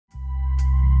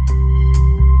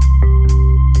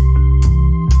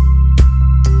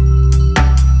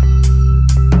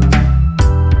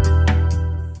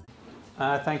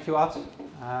Thank you, Oord.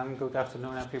 Good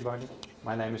afternoon, everybody.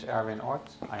 My name is Erwin Oord.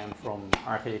 I am from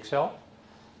RGXL.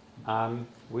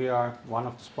 We are one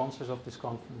of the sponsors of this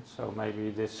conference, so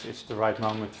maybe this is the right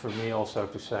moment for me also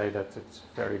to say that it's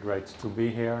very great to be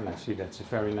here, and I see that's a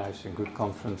very nice and good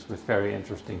conference with very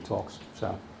interesting talks.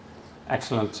 So,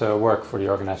 excellent work for the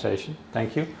organization.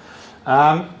 Thank you.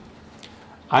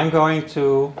 I'm going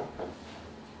to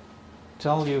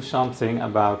tell you something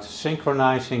about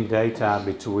synchronizing data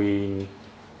between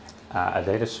a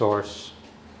data source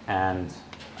and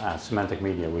Semantic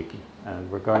MediaWiki.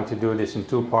 And we're going to do this in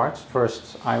two parts.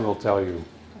 First, I will tell you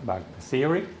about the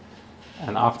theory,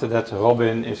 and after that,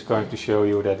 Robin is going to show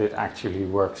you that it actually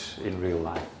works in real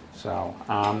life. So,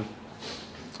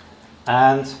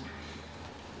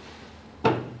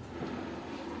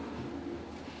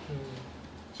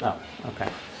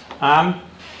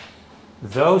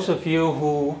 those of you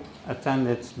who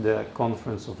attended the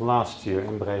conference of last year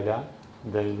in Breda,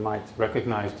 they might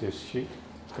recognize this sheet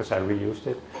because I reused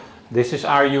it. This is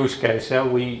our use case.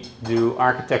 We do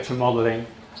architecture modeling.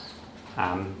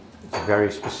 It's a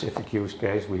very specific use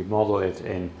case. We model it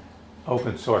in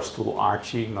open source tool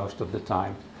Archie most of the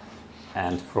time.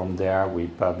 And from there we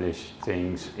publish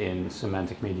things in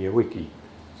Semantic MediaWiki.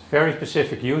 It's a very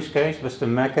specific use case, but the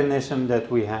mechanism that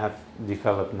we have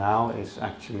developed now is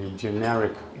actually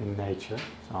generic in nature.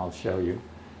 So I'll show you.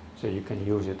 So you can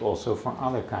use it also for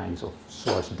other kinds of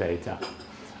source data.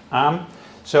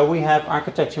 So we have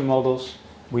architecture models.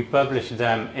 We publish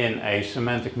them in a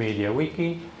Semantic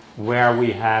MediaWiki where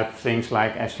we have things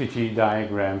like SVG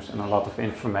diagrams and a lot of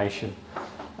information.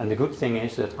 And the good thing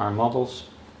is that our models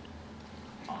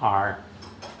are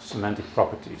semantic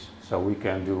properties. So we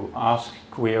can do ask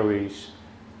queries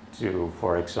to,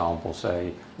 for example,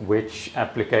 say which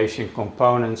application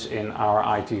components in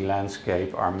our IT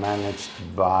landscape are managed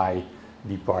by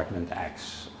Department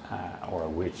X, or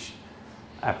which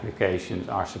applications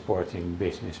are supporting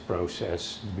business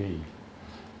process B.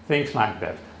 Things like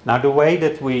that. Now the way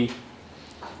that we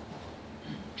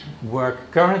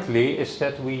work currently is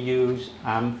that we use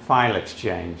file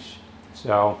exchange.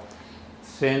 So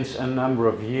since a number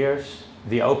of years,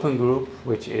 the Open Group,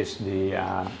 which is the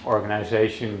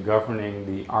organization governing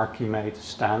the Archimate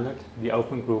standard, the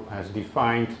Open Group has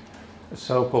defined a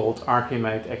so-called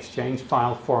Archimate exchange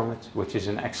file format, which is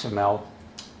an XML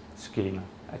schema,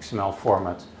 XML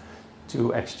format,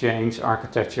 to exchange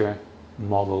architecture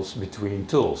models between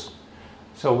tools.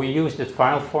 So we use that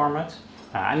file format,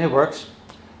 and it works,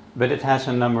 but it has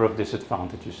a number of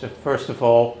disadvantages. So first of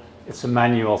all, it's a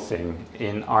manual thing.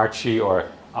 In Archie or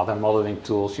other modeling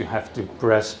tools, you have to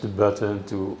press the button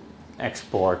to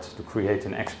export, to create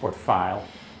an export file.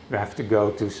 You have to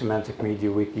go to Semantic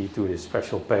MediaWiki, to this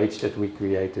special page that we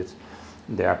created.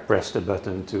 There, press the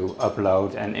button to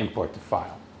upload and import the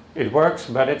file. It works,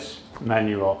 but it's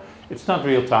manual. It's not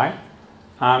real time.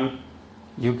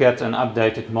 You get an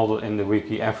updated model in the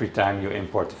wiki every time you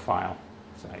import the file.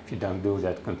 So if you don't do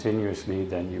that continuously,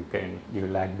 then you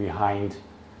lag behind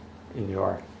in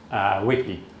your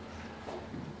wiki.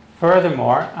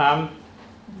 Furthermore,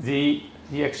 the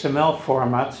XML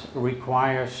format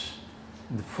requires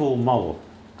the full model.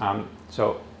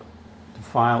 So the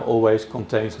file always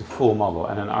contains the full model,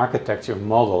 and an architecture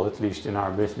model, at least in our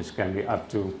business, can be up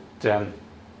to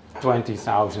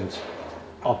 20,000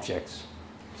 objects.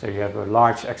 So you have a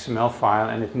large XML file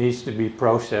and it needs to be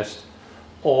processed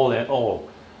all in all.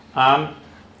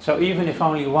 So even if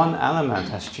only one element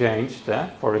has changed,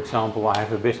 for example, I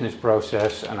have a business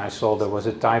process and I saw there was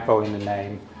a typo in the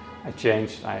name, I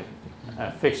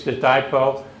fixed the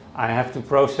typo, I have to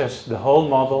process the whole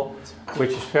model,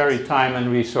 which is very time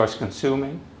and resource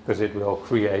consuming, because it will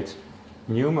create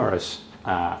numerous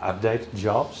update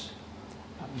jobs.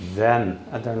 Then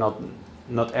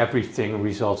not everything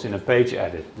results in a page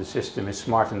edit. The system is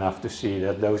smart enough to see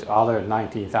that those other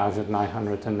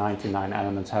 19,999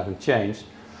 elements haven't changed,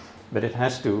 but it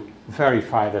has to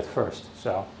verify that first.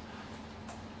 So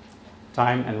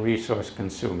time and resource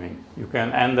consuming. You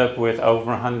can end up with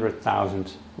over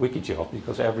 100,000 wiki jobs,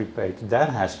 because every page that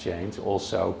has changed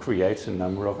also creates a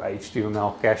number of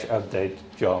HTML cache update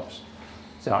jobs.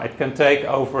 So it can take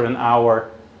over an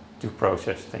hour to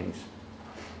process things.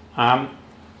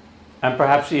 And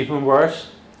perhaps even worse,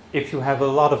 if you have a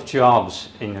lot of jobs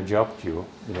in your job queue,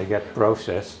 they get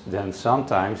processed, then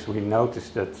sometimes we notice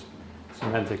that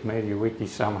Semantic MediaWiki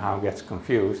somehow gets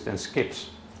confused and skips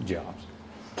jobs.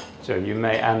 So you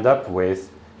may end up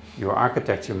with your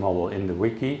architecture model in the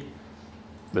wiki,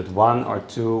 but 1 or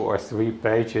 2 or 3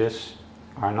 pages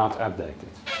are not updated.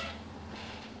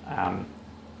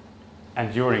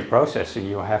 And during processing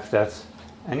you have that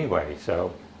anyway.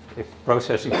 So if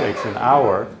processing takes an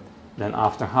hour, then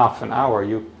after half an hour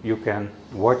you can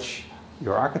watch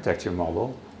your architecture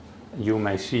model. You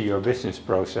may see your business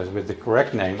process with the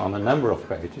correct name on a number of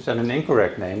pages and an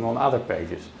incorrect name on other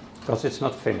pages, because it's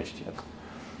not finished yet.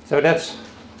 So that's,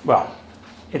 well,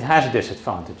 it has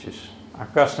disadvantages. Our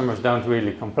customers don't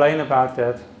really complain about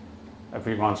that.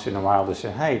 Every once in a while they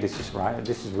say, hey, this is right,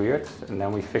 this is weird, and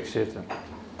then we fix it and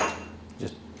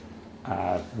just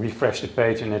refresh the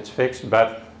page and it's fixed,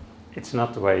 but it's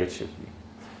not the way it should be.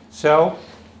 So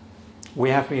we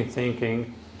have been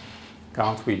thinking,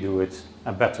 can't we do it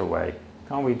a better way?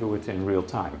 Can't we do it in real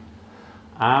time?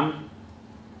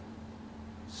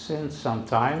 Since some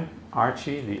time,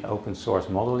 Archie, the open source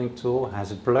modeling tool,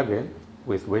 has a plugin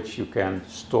with which you can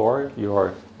store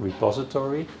your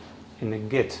repository in a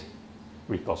Git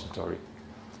repository.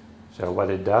 So what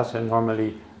it does, and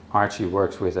normally Archie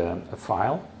works with a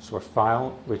file, source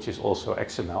file, which is also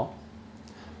XML.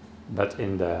 But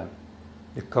in the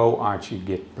co-Archie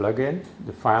Git plugin,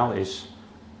 the file is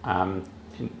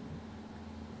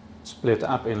split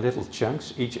up in little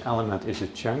chunks. Each element is a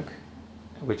chunk,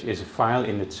 which is a file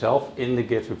in itself in the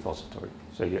Git repository.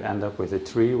 So you end up with a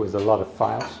tree with a lot of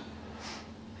files,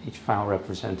 each file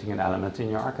representing an element in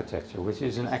your architecture, which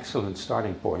is an excellent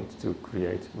starting point to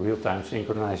create real-time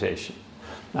synchronization.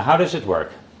 Now, how does it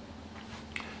work?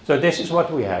 So this is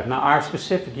what we have. Now, our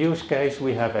specific use case,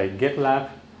 we have a GitLab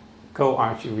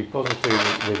co-Archie repository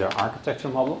with our architecture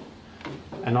model.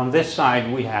 And on this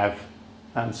side, we have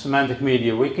Semantic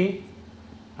MediaWiki.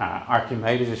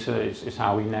 Archimedes is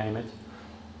how we name it.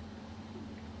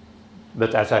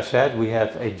 But as I said, we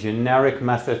have a generic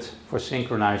method for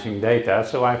synchronizing data.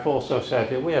 So I've also said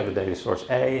here we have a data source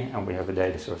A and we have a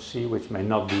data source C, which may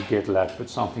not be GitLab, but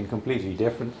something completely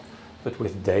different, but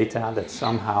with data that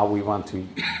somehow we want to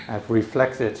have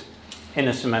reflected in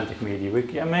a Semantic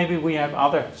MediaWiki. And maybe we have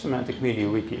other Semantic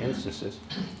MediaWiki instances,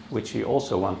 which we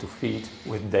also want to feed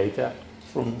with data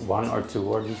from one or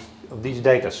two of these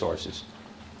data sources.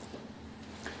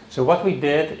 So what we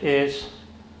did is,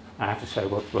 I have to say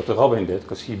what Robin did,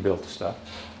 because he built the stuff.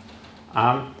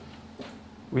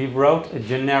 We wrote a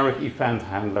generic event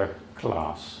handler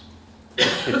class.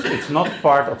 It's not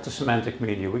part of the Semantic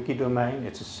MediaWiki domain,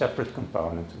 it's a separate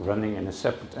component running in a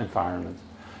separate environment.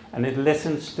 And it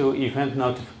listens to event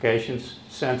notifications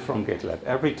sent from GitLab.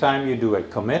 Every time you do a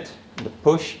commit, the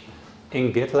push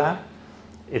in GitLab,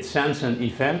 it sends an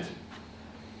event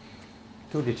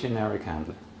to the generic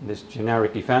handler. This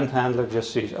generic event handler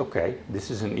just says, okay,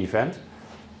 this is an event.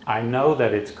 I know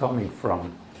that it's coming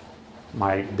from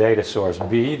my data source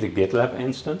B, the GitLab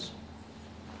instance,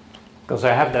 because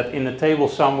I have that in a table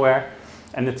somewhere,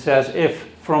 and it says if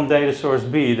from data source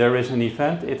B there is an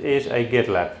event, it is a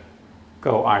GitLab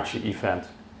co-Archie event.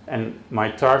 And my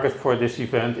target for this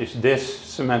event is this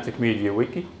Semantic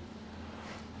MediaWiki.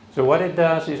 So what it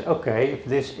does is, okay, if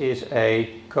this is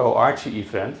a co-Archie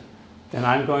event, then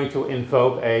I'm going to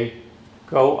invoke a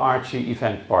co-Archie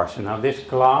event parser. Now this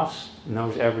class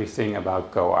knows everything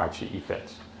about co-Archie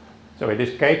events. So it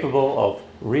is capable of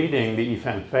reading the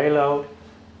event payload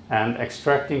and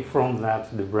extracting from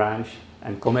that the branch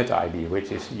and commit ID,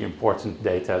 which is the important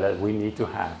data that we need to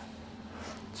have.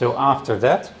 So after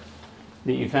that,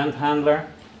 the event handler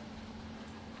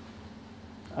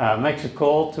makes a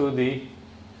call to the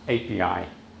API.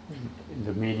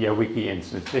 The MediaWiki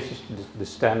instance. This is the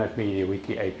standard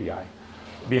MediaWiki API.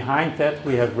 Behind that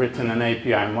we have written an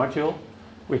API module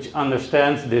which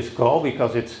understands this call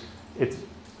because it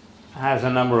has a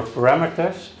number of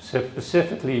parameters,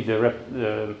 specifically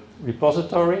the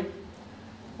repository,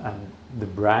 the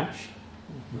branch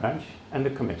and the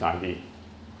commit ID.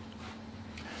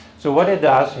 So what it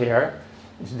does here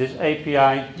is this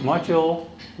API module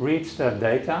reads that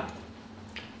data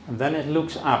and then it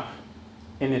looks up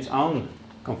in its own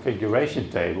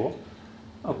configuration table,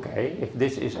 okay, if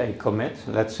this is a commit,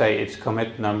 let's say it's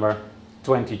commit number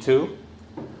 22.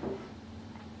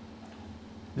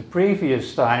 The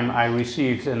previous time I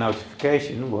received a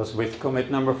notification was with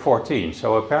commit number 14,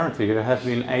 so apparently there have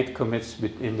been 8 commits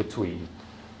in between.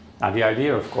 Now the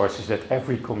idea, of course, is that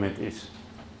every commit is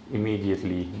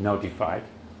immediately notified,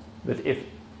 but if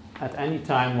at any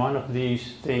time one of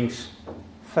these things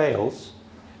fails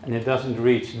and it doesn't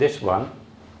reach this one,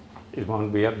 it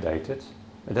won't be updated.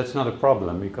 But that's not a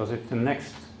problem, because if the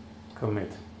next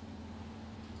commit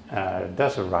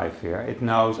does arrive here, it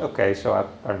knows, okay, so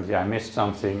apparently I missed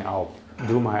something, I'll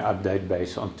do my update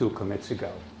based on 2 commits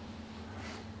ago.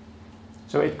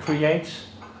 So it creates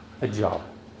a job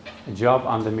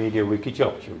on the MediaWiki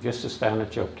job queue, just a standard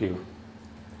job queue.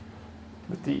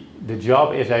 But the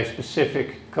job is a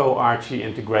specific co-archie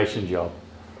integration job.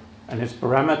 And its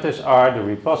parameters are the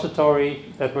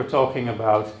repository that we're talking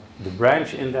about, the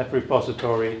branch in that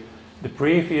repository, the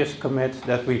previous commit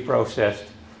that we processed,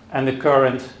 and the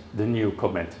current, the new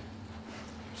commit.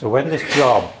 So when this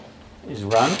job is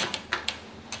run,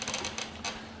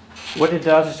 what it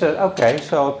does is that, okay,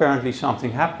 so apparently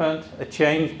something happened, a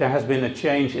change, there has been a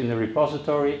change in the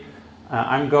repository.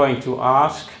 I'm going to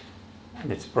ask,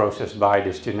 and it's processed by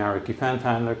this generic event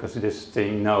handler because this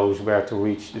thing knows where to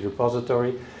reach the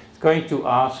repository. It's going to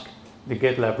ask the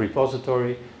GitLab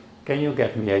repository, can you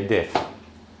get me a diff?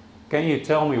 Can you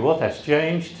tell me what has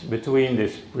changed between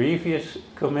this previous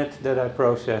commit that I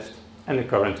processed and the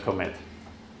current commit?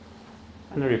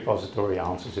 And the repository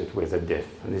answers it with a diff.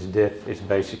 And this diff is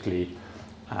basically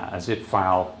a zip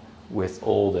file with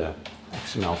all the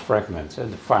XML fragments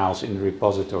and the files in the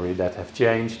repository that have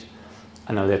changed,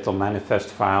 and a little manifest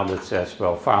file that says,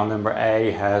 well, file number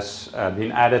A has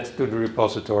been added to the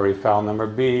repository, file number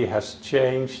B has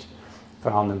changed,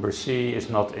 file number C is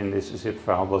not in this zip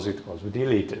file because it was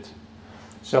deleted.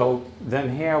 So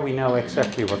then here we know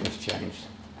exactly what has changed.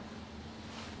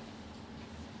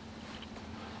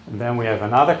 And then we have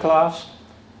another class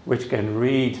which can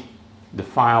read the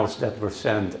files that were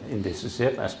sent in this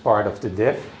zip as part of the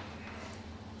diff.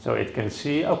 So it can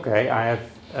see, okay, I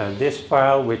have this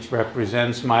file which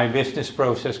represents my business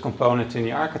process component in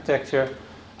the architecture.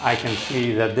 I can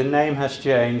see that the name has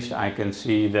changed. I can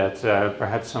see that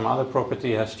perhaps some other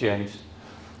property has changed.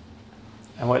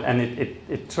 And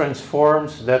it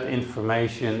transforms that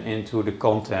information into the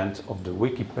content of the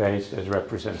wiki page that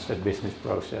represents that business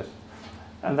process.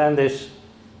 And then this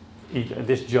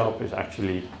job is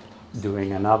actually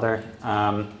doing another,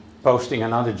 posting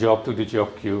another job to the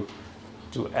job queue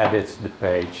to edit the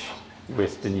page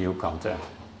with the new content.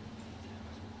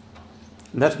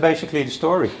 And that's basically the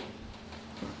story.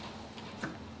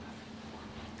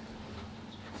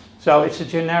 So it's a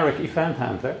generic event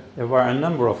handler. There were a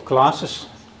number of classes.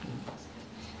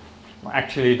 Well,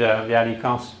 actually, you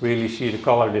can't really see the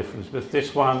color difference, but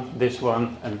this one,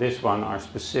 and this one are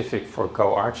specific for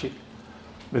co-archie.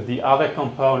 But the other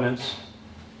components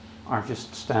are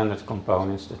just standard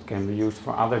components that can be used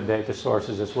for other data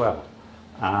sources as well.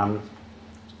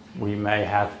 We may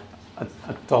have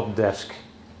a top desk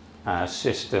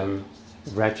system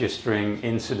registering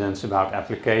incidents about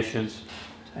applications.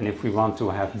 And if we want to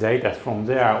have data from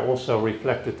there also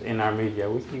reflected in our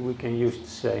MediaWiki, we can use the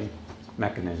same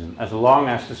mechanism. As long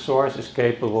as the source is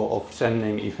capable of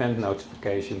sending event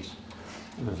notifications,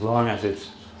 and as long as it's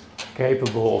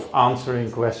capable of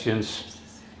answering questions,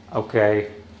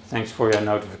 okay, thanks for your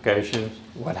notification,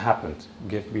 what happened?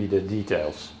 Give me the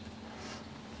details.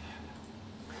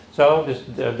 So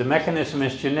the mechanism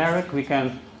is generic. We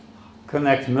can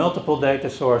connect multiple data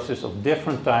sources of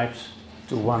different types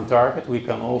to one target. We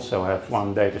can also have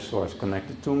one data source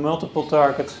connected to multiple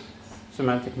targets,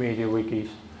 semantic MediaWikis.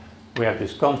 We have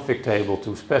this config table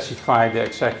to specify the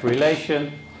exact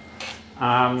relation.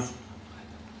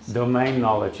 Domain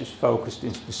knowledge is focused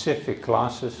in specific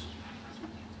classes.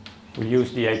 We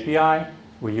use the API,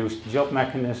 we use the job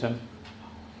mechanism,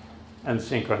 and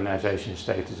synchronization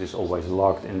status is always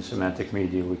logged in semantic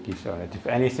MediaWiki, so that if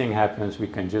anything happens, we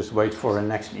can just wait for a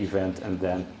next event and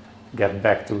then get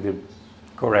back to the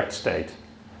correct state.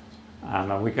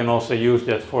 And we can also use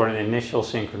that for an initial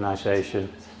synchronization.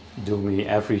 Do me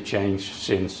every change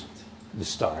since the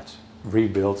start.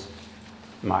 Rebuild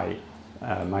my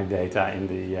my data in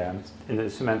the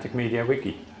semantic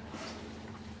MediaWiki.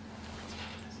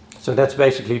 So that's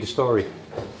basically the story.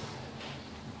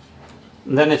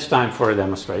 And then it's time for a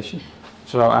demonstration.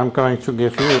 So I'm going to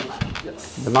give you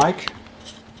the mic.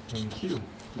 Thank you.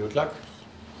 Good luck.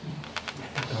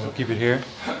 I'll keep it here.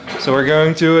 So we're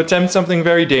going to attempt something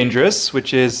very dangerous,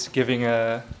 which is giving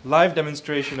a live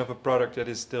demonstration of a product that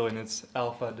is still in its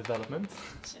alpha development.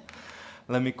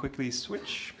 Let me quickly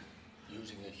switch.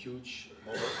 Using a huge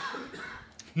model?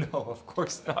 No, of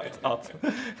course not.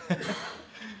 Let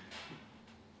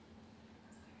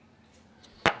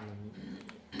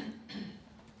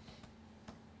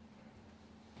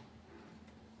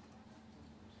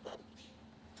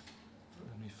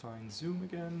me find Zoom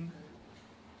again.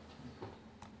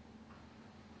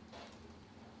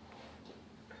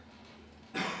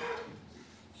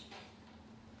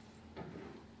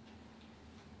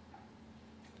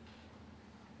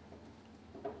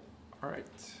 All right.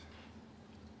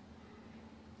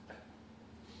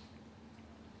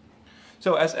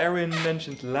 So as Erwin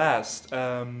mentioned last,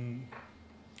 at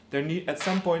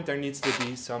some point there needs to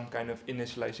be some kind of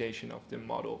initialization of the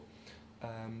model.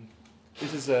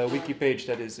 This is a wiki page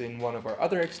that is in one of our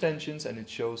other extensions, and it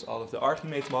shows all of the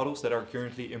Archimate models that are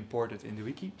currently imported in the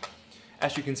wiki.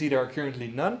 As you can see, there are currently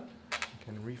none. I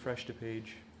can refresh the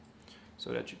page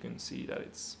so that you can see that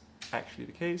it's actually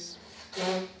the case.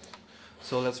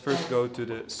 So let's first go to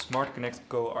the Smart Connect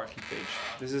GoArchi page.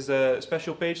 This is a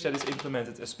special page that is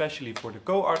implemented especially for the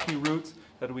GoArchi route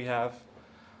that we have.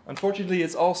 Unfortunately,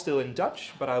 it's all still in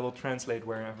Dutch, but I will translate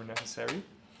wherever necessary.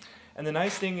 And the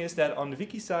nice thing is that on the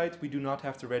wiki side, we do not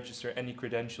have to register any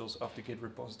credentials of the Git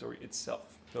repository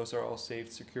itself. Those are all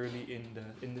saved securely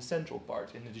in the central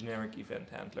part, in the generic event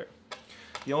handler.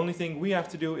 The only thing we have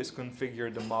to do is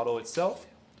configure the model itself.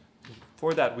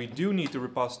 For that, we do need the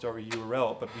repository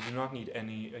URL, but we do not need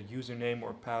any username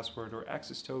or password or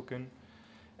access token.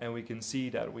 And we can see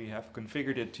that we have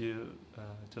configured it to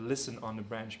listen on the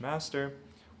branch master.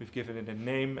 We've given it a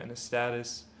name and a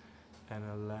status and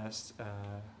a last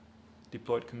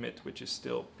deployed commit, which is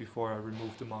still before I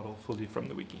remove the model fully from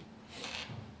the wiki.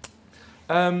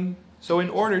 So in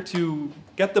order to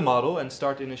get the model and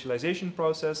start the initialization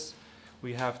process,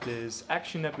 we have this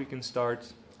action that we can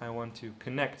start. I want to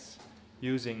connect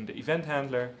using the event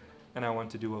handler, and I want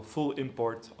to do a full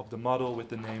import of the model with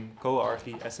the name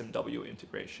GoArchi SMW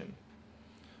integration.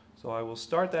 So I will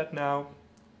start that now.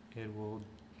 It will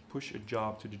push a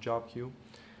job to the job queue.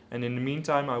 And in the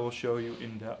meantime, I will show you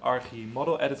in the Archi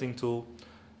model editing tool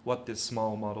what this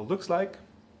small model looks like.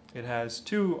 It has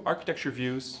two architecture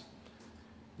views.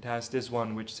 It has this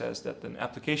one which says that an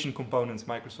application component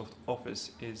Microsoft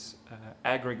Office is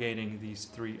aggregating these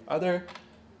three other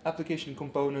application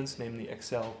components, namely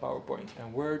Excel, PowerPoint,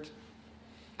 and Word.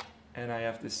 And I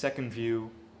have this second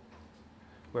view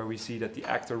where we see that the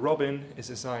actor Robin is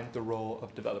assigned the role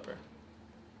of developer.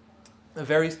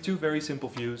 Two very simple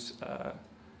views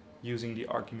using the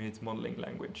Archimate modeling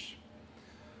language.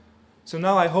 So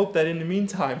now I hope that in the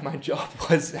meantime my job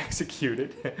was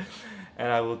executed. And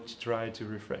I will try to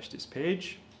refresh this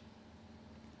page.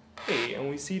 Okay, and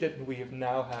we see that we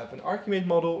now have an Archimate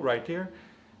model right here,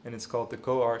 and it's called the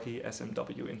GoArchi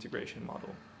SMW integration model.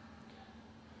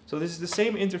 So this is the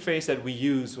same interface that we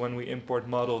use when we import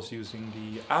models using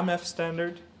the AMEF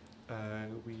standard.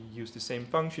 We use the same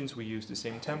functions, we use the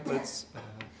same templates.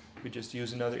 We just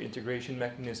use another integration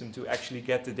mechanism to actually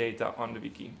get the data on the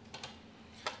wiki.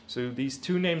 So these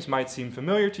two names might seem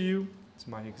familiar to you. It's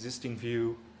my existing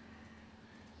view,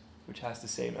 which has the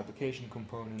same application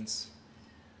components.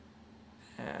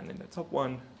 And in the top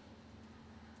one,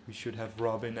 we should have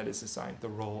Robin that is assigned the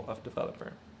role of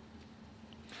developer.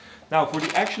 Now for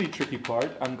the actually tricky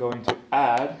part, I'm going to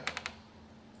add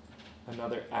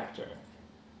another actor.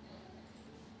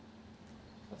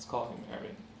 Let's call him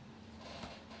Erwin.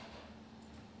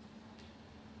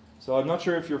 So I'm not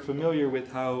sure if you're familiar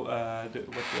with how what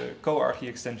the GoArchi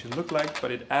extension looked like, but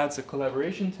it adds a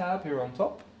collaboration tab here on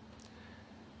top.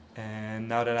 And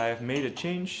now that I have made a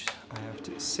change, I have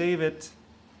to save it.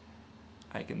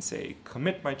 I can say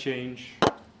commit my change,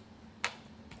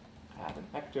 add an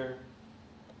actor,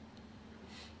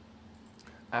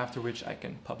 after which I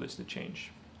can publish the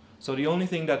change. So the only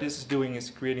thing that this is doing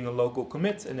is creating a local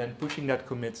commit and then pushing that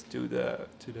commit to the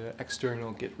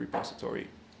external Git repository.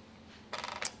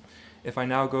 If I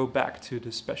now go back to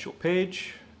the special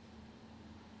page,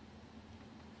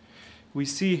 we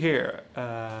see here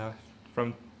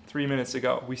from 3 minutes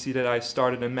ago, we see that I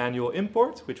started a manual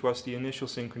import, which was the initial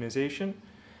synchronization.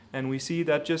 And we see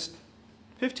that just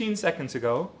 15 seconds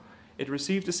ago, it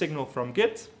received a signal from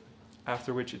Git,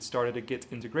 after which it started a Git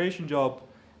integration job,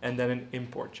 and then an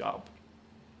import job.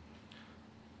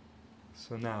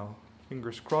 So now,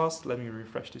 fingers crossed, let me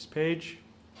refresh this page.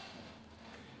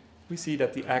 We see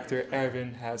that the actor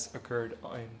Erwin has occurred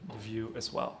in the view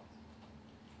as well.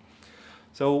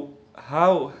 So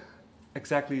how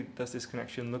exactly does this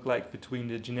connection look like between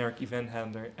the generic event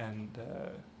handler and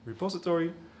the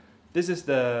repository? This is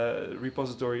the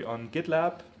repository on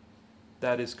GitLab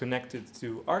that is connected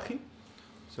to Archi.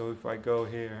 So if I go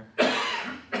here,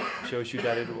 it shows you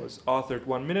that it was authored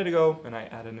 1 minute ago, and I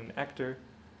added an actor.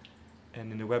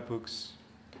 And in the webhooks,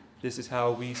 this is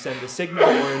how we send a signal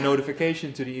or a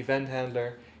notification to the event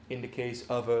handler in the case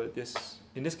of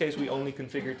in this case we only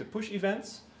configured the push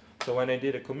events. So when I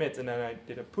did a commit and then I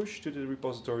did a push to the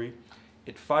repository,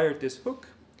 it fired this hook,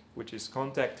 which is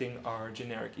contacting our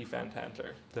generic event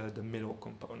handler, the middle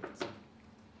component.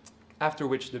 After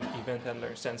which the event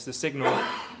handler sends the signal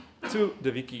to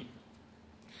the wiki.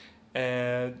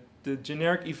 And the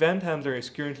generic event handler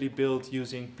is currently built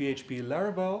using PHP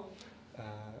Laravel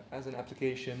as an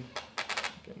application.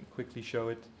 I can quickly show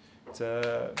it.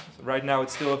 Right now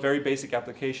it's still a very basic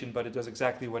application, but it does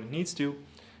exactly what it needs to.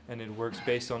 and it works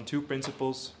based on two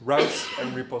principles, routes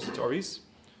and repositories.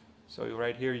 So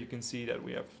right here you can see that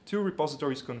we have two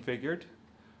repositories configured,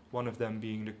 one of them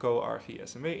being the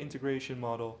co-arg-SMA integration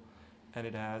model, and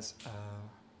it has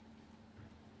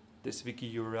this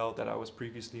wiki URL that I was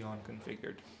previously on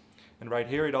configured. And right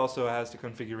here it also has the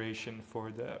configuration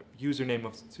for the username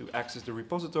to access the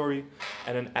repository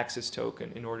and an access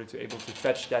token in order to able to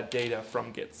fetch that data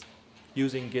from Git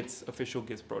using Git's official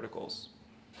Git protocols.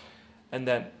 And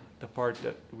then the part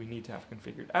that we need to have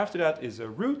configured after that is a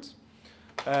route.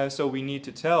 So we need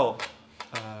to tell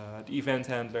the event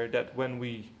handler that when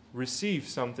we receive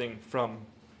something from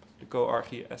the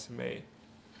co-arg-SMA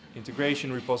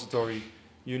integration repository,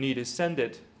 you need to send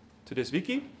it to this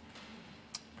wiki.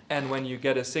 And when you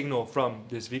get a signal from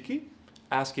this wiki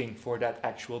asking for that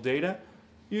actual data,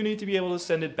 you need to be able to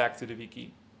send it back to the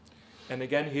wiki. And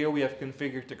again, here we have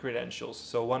configured the credentials.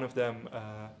 So one of them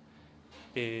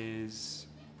is,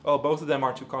 oh, both of them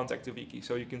are to contact the wiki.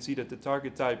 So you can see that the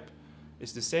target type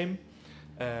is the same.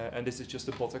 And this is just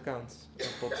a bot account, a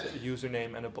bot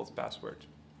username and a bot password.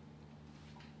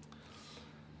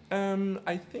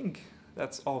 I think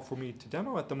that's all for me to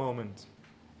demo at the moment.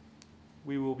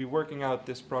 We will be working out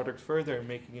this product further and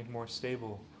making it more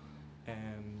stable.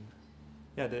 And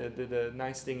yeah, the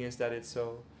nice thing is that it's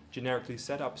so generically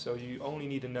set up, so you only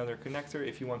need another connector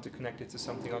if you want to connect it to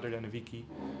something other than a wiki,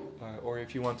 or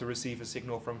if you want to receive a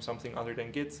signal from something other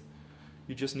than Git.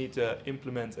 You just need to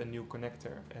implement a new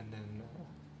connector, and then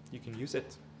you can use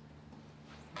it.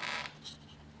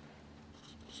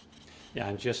 Yeah,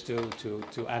 and just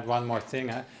to add one more thing,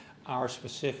 our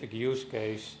specific use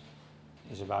case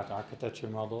is about architecture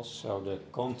models, so the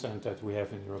content that we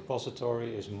have in the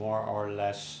repository is more or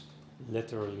less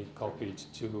literally copied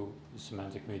to the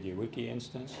Semantic MediaWiki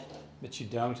instance, but you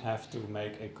don't have to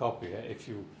make a copy. If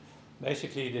you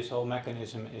basically, this whole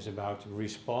mechanism is about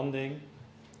responding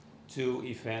to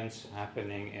events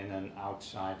happening in an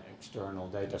outside external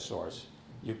data source.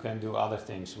 You can do other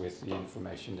things with the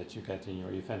information that you get in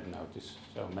your event notice.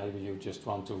 So maybe you just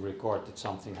want to record that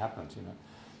something happened, you know.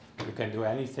 You can do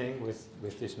anything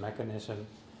with this mechanism.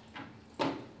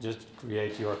 Just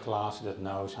create your class that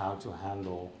knows how to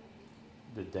handle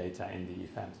the data in the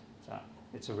event. So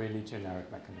it's a really generic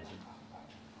mechanism.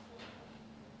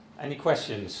 Any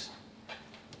questions?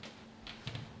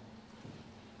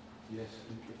 Yes,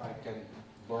 if I can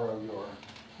borrow your,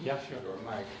 yeah, sure. your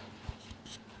mic.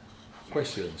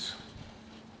 Questions?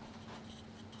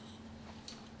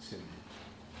 Cindy.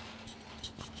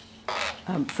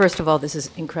 First of all, this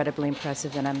is incredibly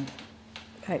impressive, and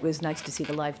it was nice to see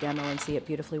the live demo and see it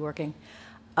beautifully working.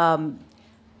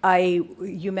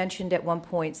 You mentioned at one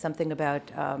point something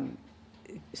about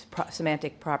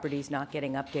semantic properties not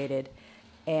getting updated,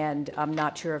 and I'm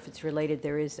not sure if it's related.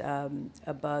 There is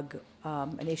a bug,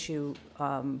 an issue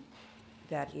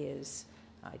that is,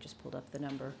 I just pulled up the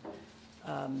number.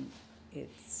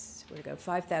 It's, where to go,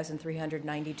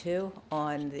 5,392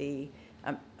 on the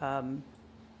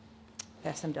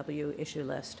SMW issue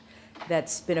list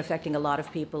that's been affecting a lot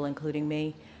of people, including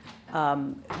me,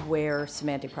 where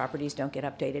semantic properties don't get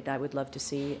updated. I would love to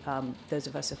see those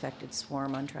of us affected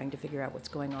swarm on trying to figure out what's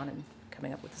going on and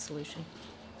coming up with a solution.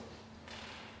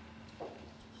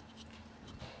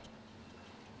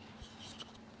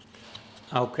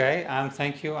 Okay,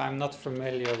 thank you. I'm not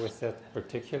familiar with that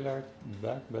particular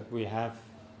bug, but we have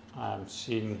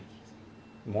seen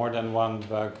more than one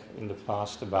bug in the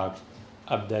past about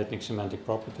updating semantic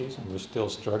properties, and we're still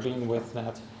struggling with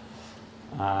that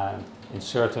in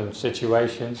certain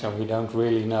situations, and we don't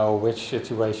really know which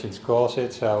situations cause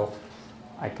it, so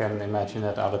I can imagine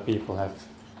that other people have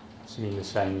seen the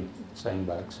same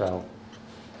bug, so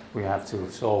we have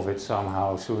to solve it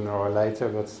somehow sooner or later,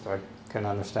 but I can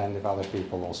understand if other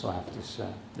people also have this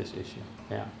issue.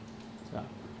 Yeah. So.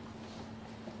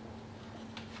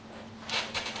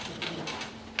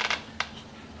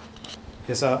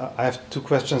 Yes, I have two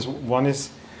questions. One is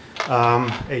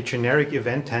a generic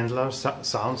event handler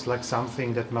sounds like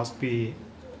something that must be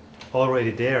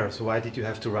already there. So why did you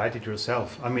have to write it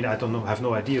yourself? I mean, I don't know, have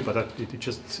no idea, but it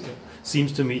just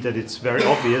seems to me that it's very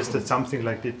obvious that something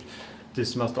like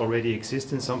this must already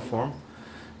exist in some form.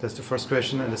 That's the first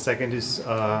question. And the second is,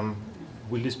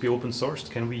 will this be open sourced?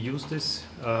 Can we use this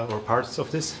or parts of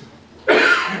this?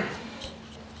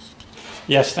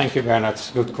 Yes, thank you, Bernard.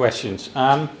 Good questions.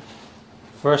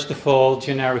 First of all,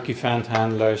 generic event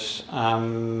handlers.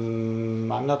 I'm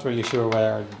not really sure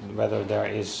whether there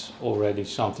is already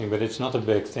something, but it's not a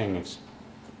big thing. It's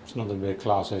not a big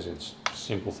class, is it? It's a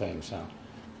simple thing. So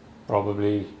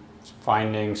probably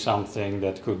finding something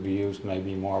that could be used may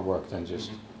be more work than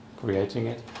just creating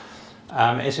it.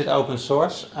 Is it open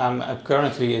source?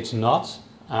 Currently it's not.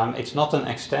 It's not an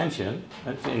extension.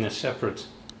 It's in a separate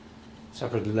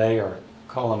layer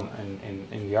column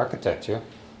in the architecture.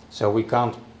 So we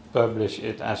can't publish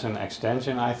it as an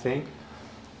extension, I think.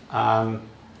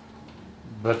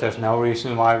 But there's no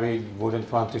reason why we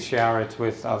wouldn't want to share it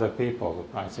with other people,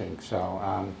 I think. So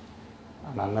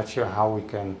and I'm not sure how we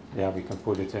can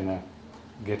put it in a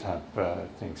GitHub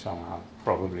thing somehow,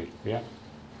 probably, yeah.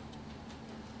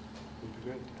 Would be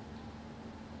great.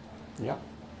 Yeah.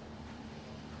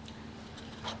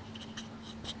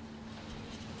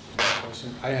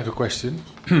 I have a question.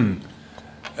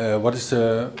 What is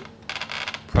the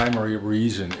primary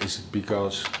reason? Is it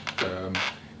because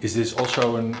is this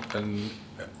also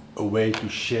a way to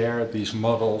share these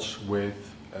models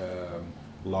with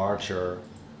larger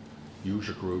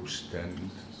user groups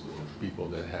than people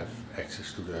that have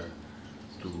access to the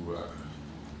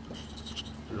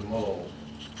model?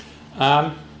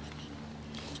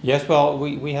 Yes, well,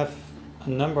 we have a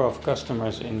number of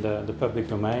customers in the public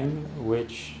domain,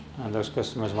 and those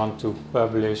customers want to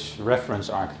publish reference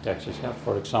architectures. Yeah?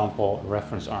 For example,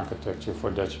 reference architecture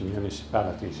for Dutch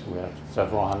municipalities. We have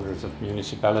several hundreds of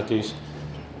municipalities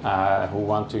who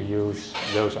want to use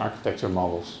those architecture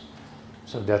models.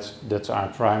 So that's our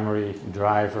primary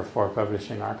driver for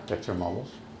publishing architecture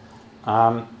models.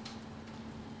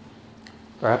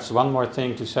 Perhaps one more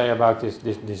thing to say about this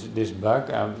bug.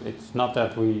 It's not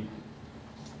that we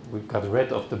got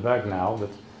rid of the bug now,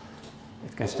 but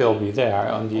it can still be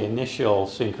there. On the initial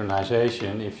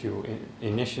synchronization, if you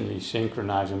initially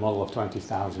synchronize a model of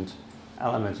 20,000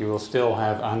 elements, you will still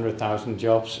have 100,000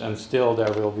 jobs and still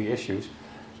there will be issues.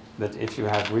 But if you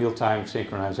have real-time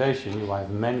synchronization, you will have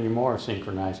many more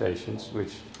synchronizations,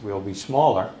 which will be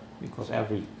smaller, because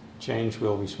every change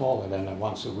will be smaller than a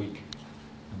once-a-week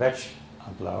batch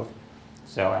upload.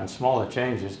 So, and smaller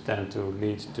changes tend to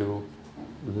lead to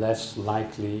less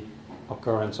likely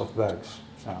occurrence of bugs.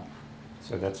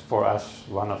 So that's for us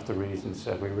one of the reasons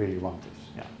that we really want this.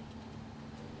 Yeah.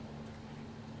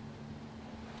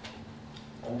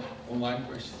 Online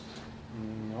questions?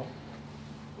 No.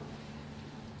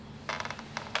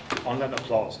 Online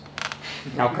applause.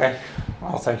 Okay.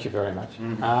 Well, thank you very much.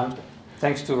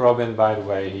 Thanks to Robin, by the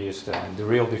way. He is the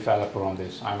real developer on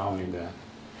this. I'm only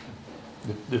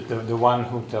the one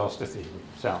who tells the theory.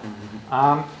 So,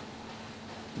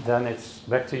 then it's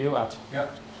back to you, Oord. Yeah.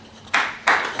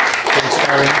 Thanks,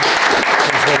 Erwin.